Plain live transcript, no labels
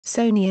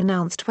Sony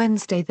announced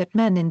Wednesday that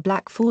Men in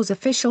Black 4's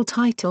official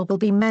title will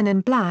be Men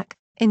in Black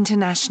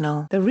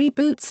International. The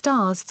reboot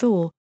stars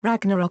Thor,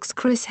 Ragnarok's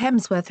Chris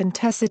Hemsworth and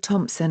Tessa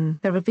Thompson.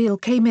 The reveal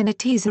came in a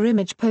teaser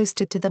image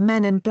posted to the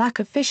Men in Black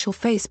official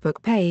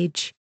Facebook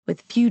page,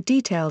 with few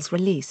details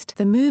released.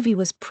 The movie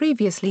was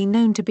previously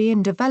known to be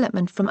in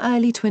development from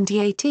early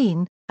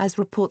 2018, as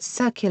reports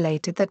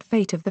circulated that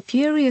Fate of the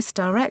Furious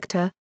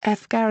director,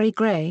 F. Gary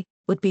Gray,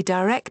 would be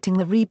directing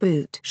the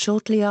reboot.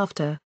 Shortly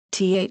after,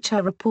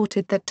 THR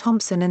reported that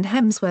Thompson and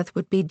Hemsworth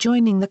would be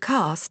joining the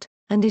cast,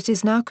 and it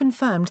is now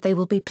confirmed they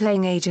will be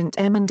playing Agent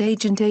M and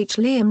Agent H.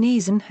 Liam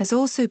Neeson has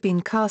also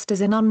been cast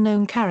as an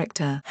unknown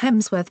character.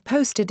 Hemsworth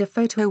posted a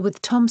photo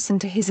with Thompson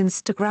to his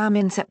Instagram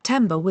in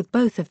September with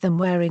both of them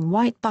wearing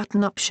white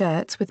button-up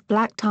shirts with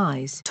black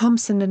ties.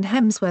 Thompson and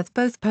Hemsworth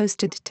both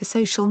posted to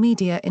social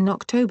media in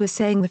October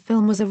saying the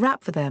film was a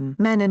wrap for them.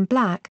 Men in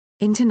Black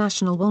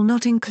International will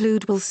not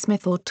include Will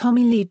Smith or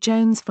Tommy Lee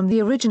Jones from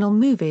the original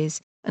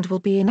movies, and will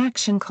be an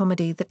action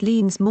comedy that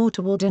leans more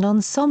toward an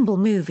ensemble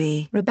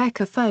movie.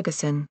 Rebecca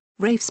Ferguson,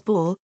 Rafe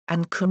Spall,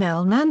 and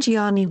Kumail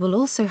Nanjiani will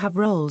also have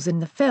roles in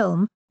the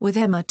film, with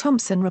Emma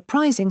Thompson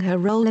reprising her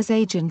role as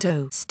Agent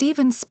O.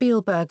 Steven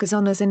Spielberg is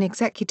on as an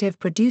executive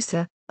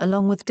producer,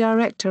 along with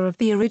director of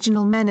the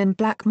original Men in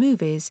Black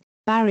movies,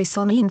 Barry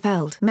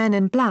Sonnenfeld. Men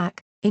in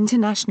Black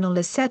International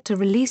is set to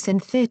release in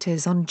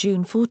theaters on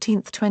June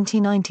 14,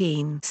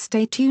 2019.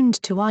 Stay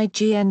tuned to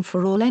IGN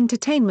for all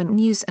entertainment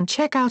news and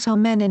check out our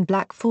Men in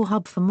Black 4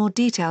 hub for more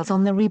details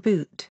on the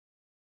reboot.